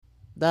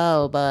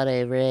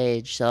Nobody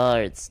reads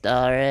short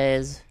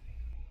stories.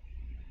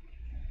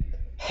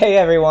 Hey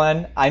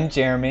everyone, I'm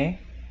Jeremy,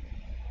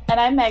 And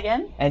I'm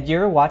Megan. and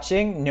you're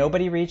watching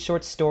Nobody Reads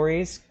Short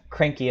Stories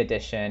Cranky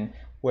Edition,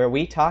 where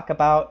we talk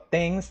about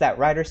things that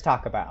writers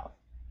talk about.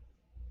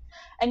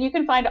 And you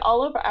can find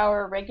all of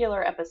our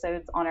regular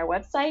episodes on our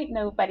website,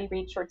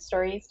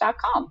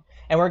 nobodyreadshortstories.com.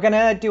 And we're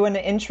gonna do an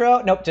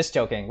intro. Nope, just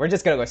joking. We're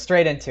just gonna go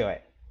straight into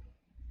it.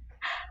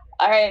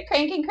 All right,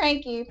 cranking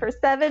cranky for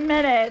 7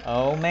 minutes.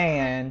 Oh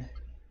man.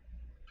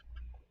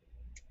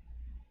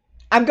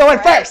 I'm going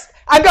first!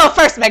 I'm going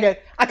first, Megan!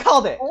 I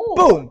called it! Ooh,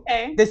 Boom!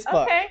 Okay. This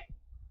book. Okay.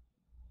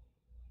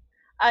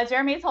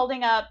 Jeremy's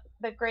holding up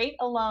The Great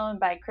Alone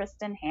by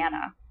Kristen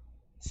Hanna.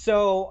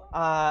 So,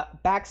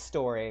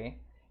 backstory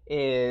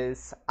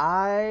is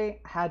I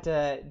had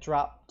to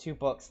drop two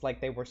books like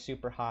they were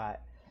super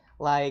hot.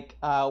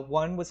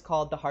 One was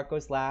called The Heart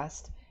Goes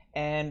Last,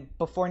 and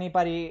before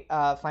anybody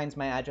finds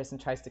my address and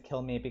tries to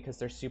kill me because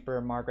they're super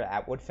Margaret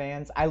Atwood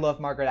fans, I love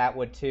Margaret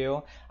Atwood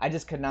too. I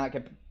just could not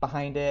get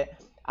behind it.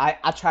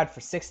 I tried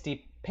for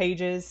 60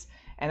 pages,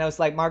 and I was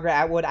like, Margaret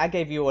Atwood, I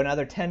gave you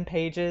another 10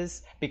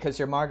 pages because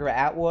you're Margaret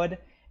Atwood,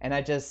 and I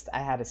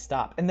had to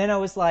stop. And then I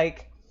was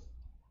like,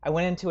 I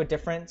went into a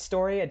different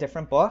story, a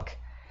different book,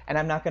 and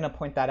I'm not going to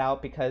point that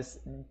out because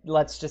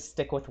let's just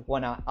stick with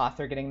one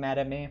author getting mad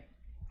at me.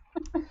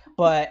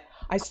 But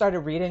I started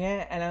reading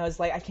it, and I was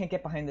like, I can't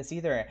get behind this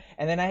either.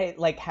 And then I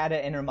had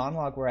an inner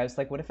monologue where I was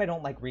like, what if I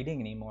don't like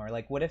reading anymore?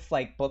 Like, what if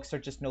books are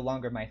just no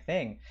longer my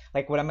thing?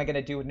 Like, what am I going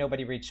to do with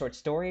Nobody Reads Short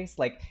Stories?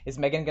 Like, is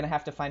Megan going to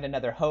have to find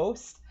another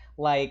host?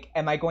 Like,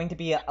 am I going to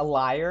be a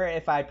liar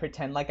if I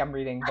pretend like I'm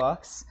reading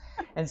books?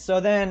 And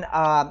so then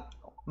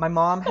my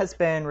mom has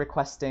been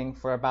requesting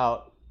for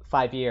about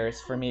 5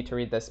 years for me to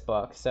read this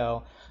book.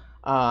 So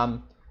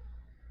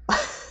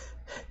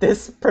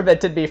this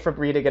prevented me from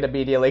reading it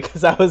immediately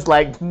because I was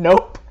like,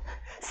 nope,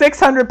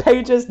 600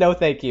 pages, no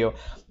thank you.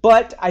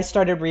 But I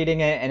started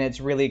reading it, and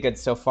it's really good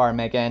so far,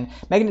 Megan.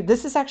 Megan,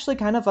 this is actually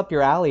kind of up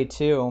your alley,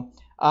 too.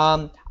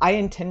 I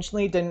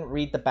intentionally didn't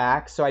read the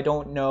back, so I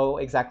don't know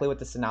exactly what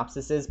the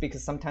synopsis is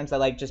because sometimes I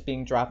like just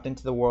being dropped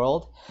into the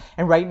world.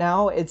 And right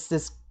now, it's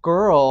this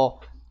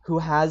girl who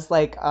has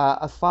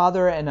a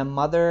father and a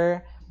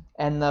mother,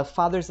 and the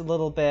father's a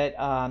little bit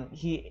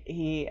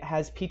he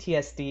has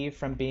PTSD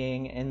from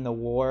being in the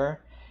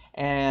war,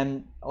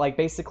 and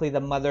basically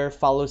the mother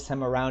follows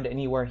him around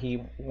anywhere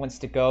he wants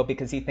to go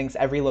because he thinks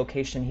every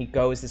location he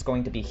goes is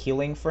going to be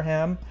healing for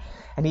him,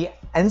 and he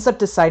ends up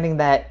deciding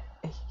that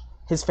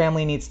his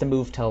family needs to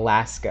move to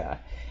Alaska,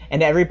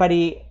 and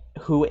everybody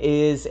who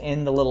is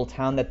in the little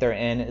town that they're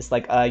in is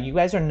like, you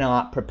guys are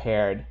not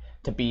prepared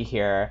to be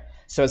here.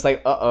 So it's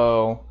like,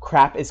 uh-oh,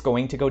 crap is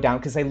going to go down,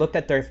 because I looked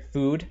at their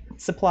food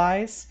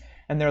supplies,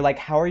 and they're like,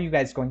 how are you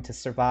guys going to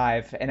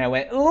survive? And I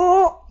went,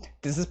 oh,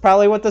 this is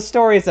probably what the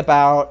story's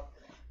about.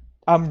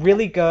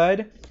 Really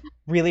good.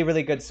 Really,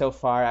 really good so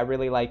far. I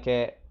really like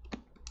it.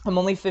 I'm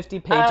only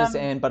 50 pages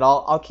in, but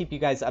I'll keep you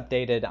guys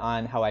updated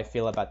on how I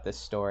feel about this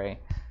story.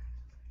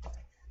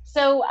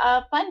 So,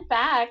 fun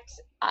fact,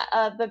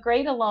 The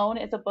Great Alone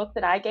is a book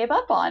that I gave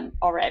up on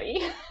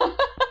already.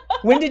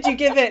 When did you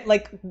give it?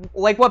 Like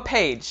what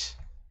page?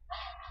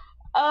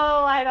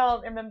 Oh, I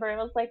don't remember. It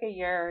was like a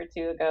year or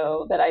two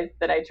ago that I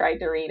tried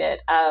to read it.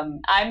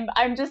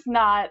 I'm just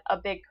not a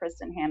big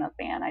Kristen Hanna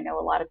fan. I know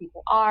a lot of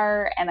people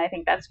are, and I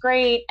think that's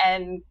great.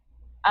 And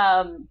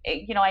I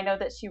know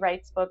that she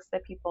writes books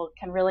that people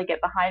can really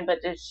get behind, but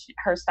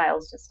her style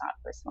is just not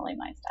personally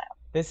my style.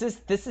 This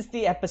is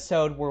the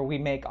episode where we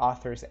make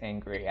authors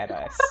angry at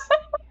us.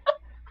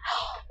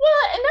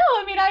 Well, no,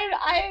 I mean,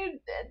 I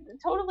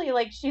totally,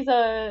 like, she's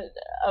a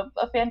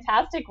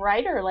fantastic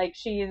writer. Like,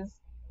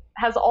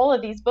 has all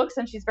of these books,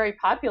 and she's very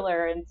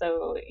popular, and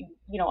so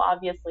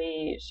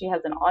obviously she has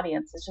an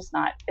audience. It's just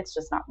not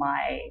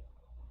my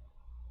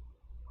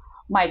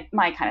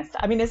kind of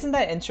stuff. I mean, isn't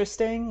that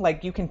interesting?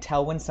 Like, you can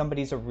tell when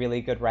somebody's a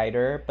really good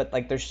writer, but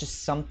there's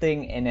just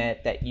something in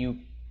it that you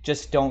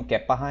just don't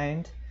get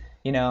behind,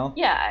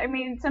 Yeah, I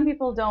mean, some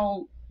people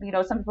don't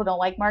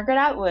like Margaret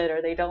Atwood,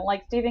 or they don't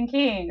like Stephen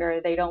King,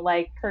 or they don't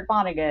like Kurt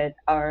Vonnegut,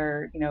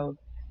 or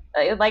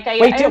like I.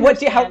 Wait, I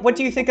what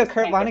do you think of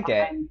Kurt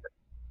Vonnegut?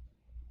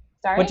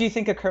 Sorry? What do you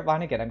think of Kurt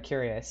Vonnegut? I'm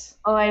curious.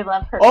 Oh, I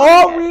love Kurt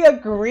Oh, Vonnegut. we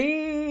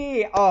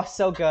agree! Oh,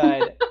 so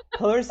good.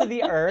 Pillars of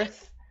the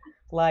Earth,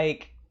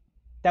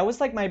 that was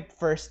my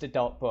first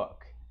adult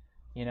book,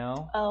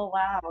 Oh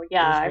wow,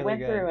 yeah,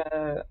 really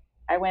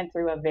I went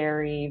through a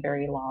very,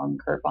 very long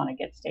Kurt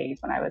Vonnegut stage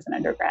when I was an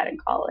undergrad in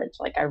college.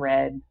 Like, I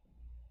read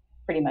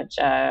pretty much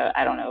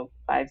I don't know,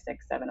 5,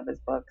 6, 7 of his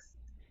books.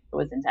 It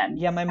was intense.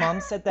 Yeah, my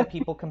mom said that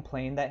people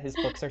complain that his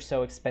books are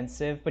so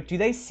expensive, but do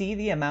they see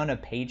the amount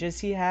of pages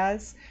he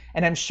has?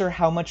 And I'm sure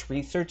how much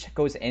research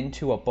goes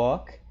into a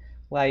book.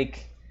 Yeah,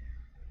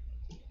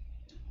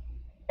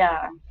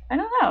 I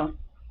don't know.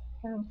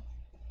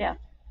 Yeah.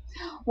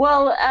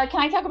 Well,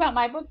 can I talk about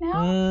my book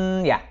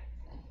now? Yeah.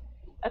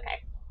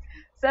 Okay.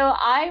 So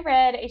I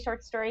read a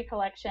short story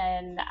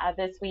collection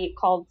this week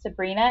called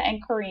Sabrina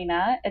and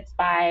Karina. It's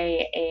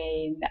by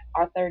an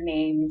author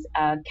named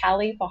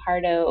Callie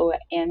Fajardo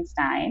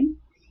Anstein.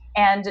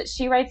 And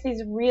she writes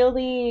these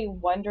really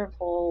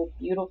wonderful,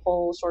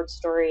 beautiful short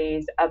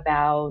stories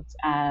about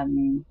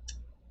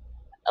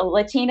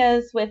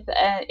Latinas with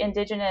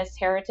indigenous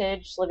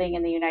heritage living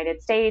in the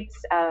United States.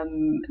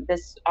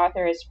 This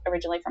author is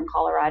originally from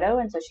Colorado,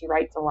 and so she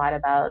writes a lot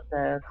about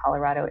the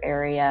Colorado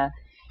area.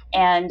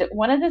 And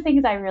one of the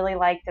things I really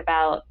liked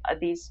about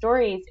these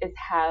stories is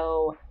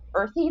how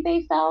earthy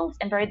they felt,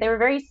 and they were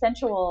very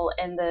sensual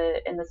in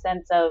the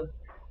sense of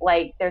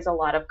like there's a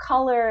lot of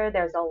color,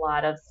 there's a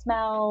lot of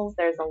smells,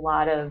 there's a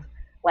lot of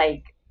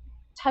like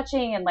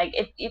touching, and like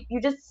it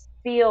you just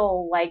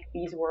feel like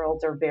these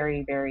worlds are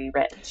very, very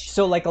rich.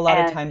 So like a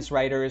lot of times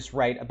writers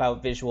write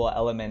about visual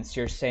elements.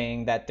 You're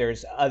saying that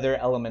there's other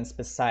elements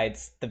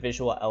besides the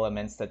visual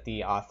elements that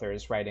the author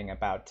is writing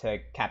about to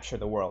capture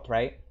the world,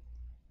 right?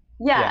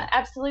 Yeah.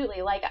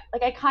 Absolutely. Like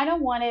I kind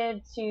of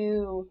wanted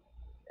to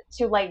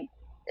like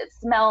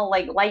smell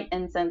like light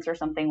incense or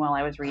something while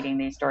I was reading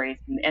these stories,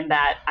 and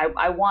that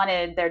I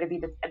wanted there to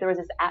be there was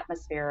this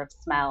atmosphere of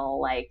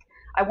smell. Like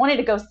I wanted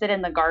to go sit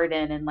in the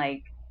garden and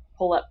like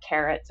pull up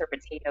carrots or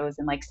potatoes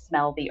and like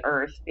smell the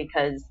earth,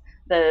 because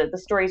the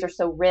stories are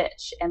so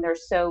rich and they're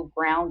so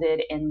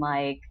grounded in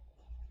like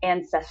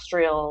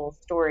ancestral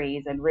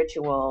stories and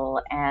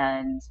ritual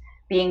and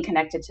being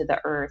connected to the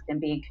earth and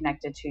being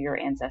connected to your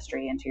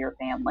ancestry and to your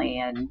family.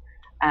 And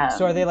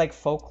so are they like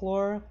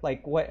folklore?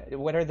 Like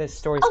what are the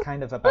stories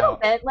kind of a little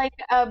about? bit. Like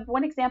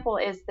one example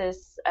is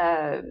this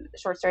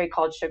short story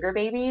called Sugar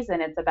Babies,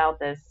 and it's about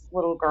this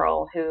little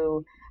girl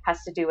who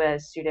has to do a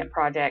student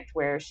project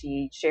where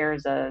she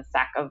shares a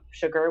sack of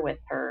sugar with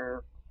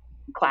her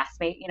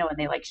classmate, and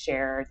they like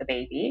share the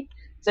baby,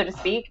 so to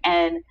speak.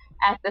 And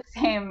at the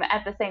same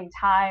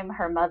time,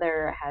 her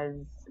mother has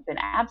been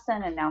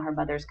absent, and now her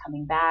mother's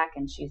coming back,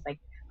 and she's like,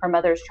 her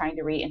mother's trying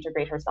to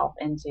reintegrate herself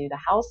into the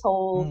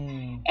household.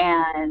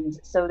 And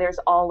so there's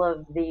all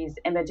of these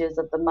images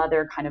of the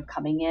mother kind of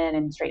coming in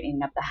and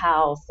straightening up the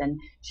house, and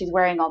she's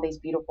wearing all these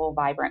beautiful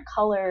vibrant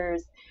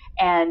colors,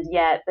 and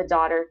yet the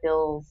daughter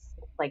feels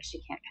like she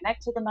can't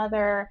connect to the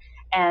mother.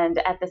 And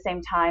at the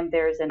same time,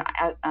 there's an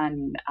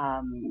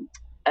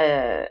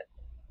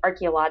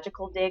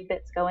archaeological dig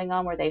that's going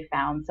on where they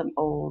found some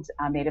old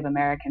Native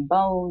American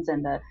bones,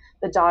 and the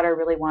daughter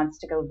really wants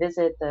to go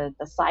visit the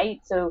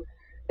site. So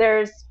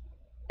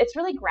it's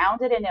really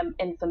grounded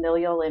in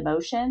familial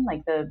emotion,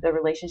 like the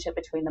relationship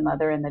between the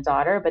mother and the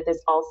daughter, but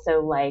this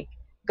also like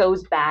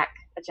goes back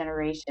a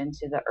generation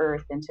to the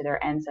earth and to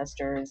their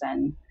ancestors,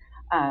 and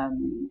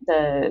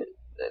the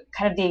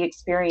kind of the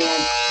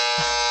experience.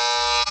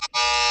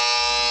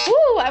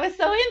 Ooh, I was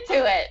so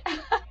into it.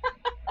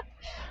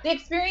 The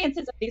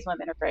experiences of these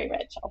women are very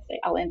rich.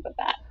 I'll end with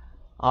that.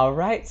 All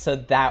right, so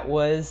that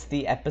was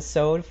the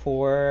episode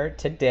for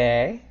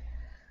today.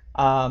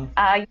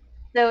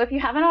 So if you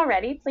haven't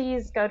already,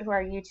 please go to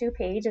our YouTube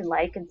page and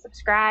like and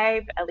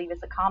subscribe. Leave us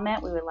a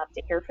comment. We would love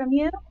to hear from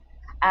you.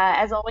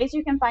 As always,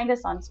 you can find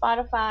us on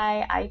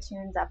Spotify,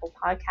 iTunes, Apple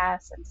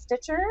Podcasts, and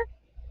Stitcher.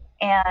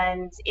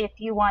 And if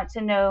you want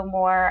to know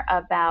more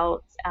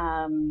about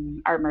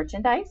our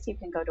merchandise, you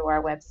can go to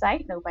our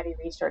website,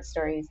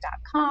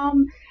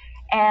 nobodyreadshortstories.com.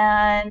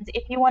 And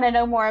if you want to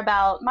know more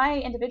about my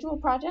individual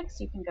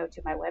projects, you can go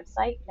to my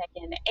website,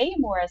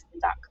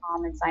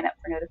 meganamorrison.com, and sign up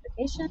for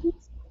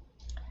notifications.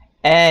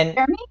 And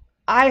Jeremy?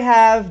 I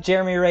have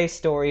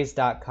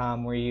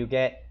jeremyraystories.com, where you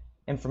get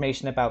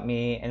information about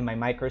me and my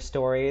micro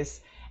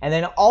stories. And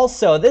then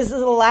also, this is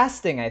the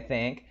last thing I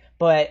think,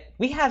 but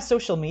we have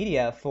social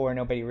media for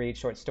Nobody Reads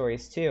Short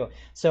Stories too.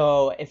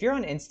 So if you're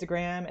on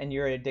Instagram and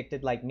you're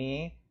addicted like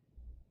me,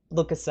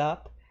 look us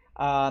up.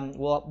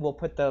 We'll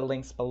put the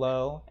links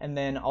below. And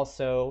then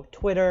also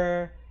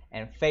Twitter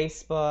and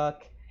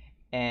Facebook.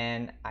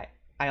 And I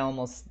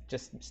almost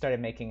just started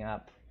making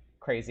up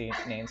crazy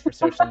names for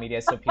social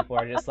media, so people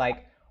are just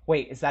like,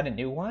 wait, is that a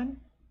new one?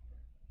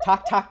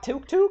 Talk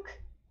Took Took?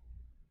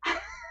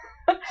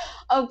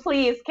 Oh,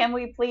 please, can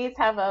we please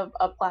have a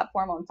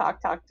platform on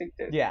Talk Took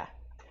Took? Yeah.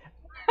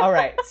 All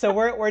right, so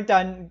we're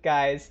done,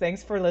 guys.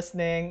 Thanks for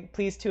listening.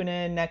 Please tune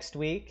in next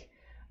week,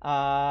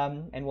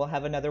 and we'll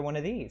have another one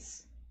of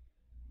these.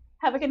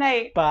 Have a good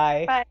night.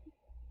 Bye. Bye.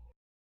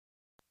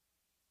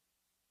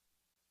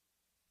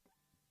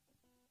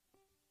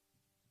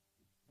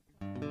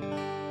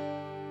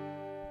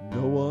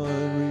 No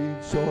one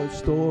reads short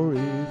stories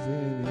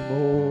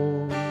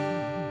anymore.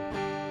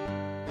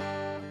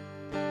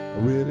 I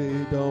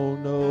really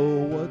don't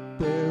know what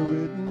they're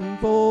written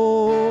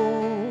for.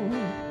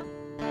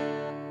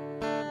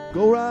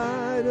 Go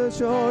write a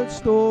short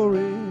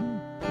story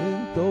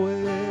and throw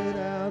it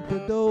out the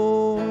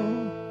door.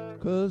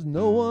 'Cause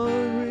no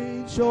one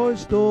reads short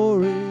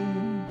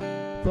stories,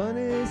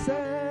 funny,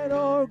 sad,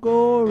 or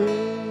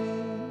gory.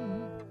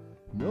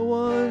 No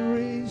one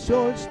reads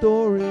short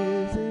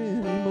stories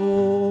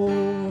anymore.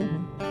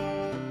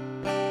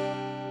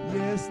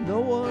 Yes, no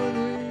one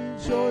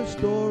reads short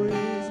stories.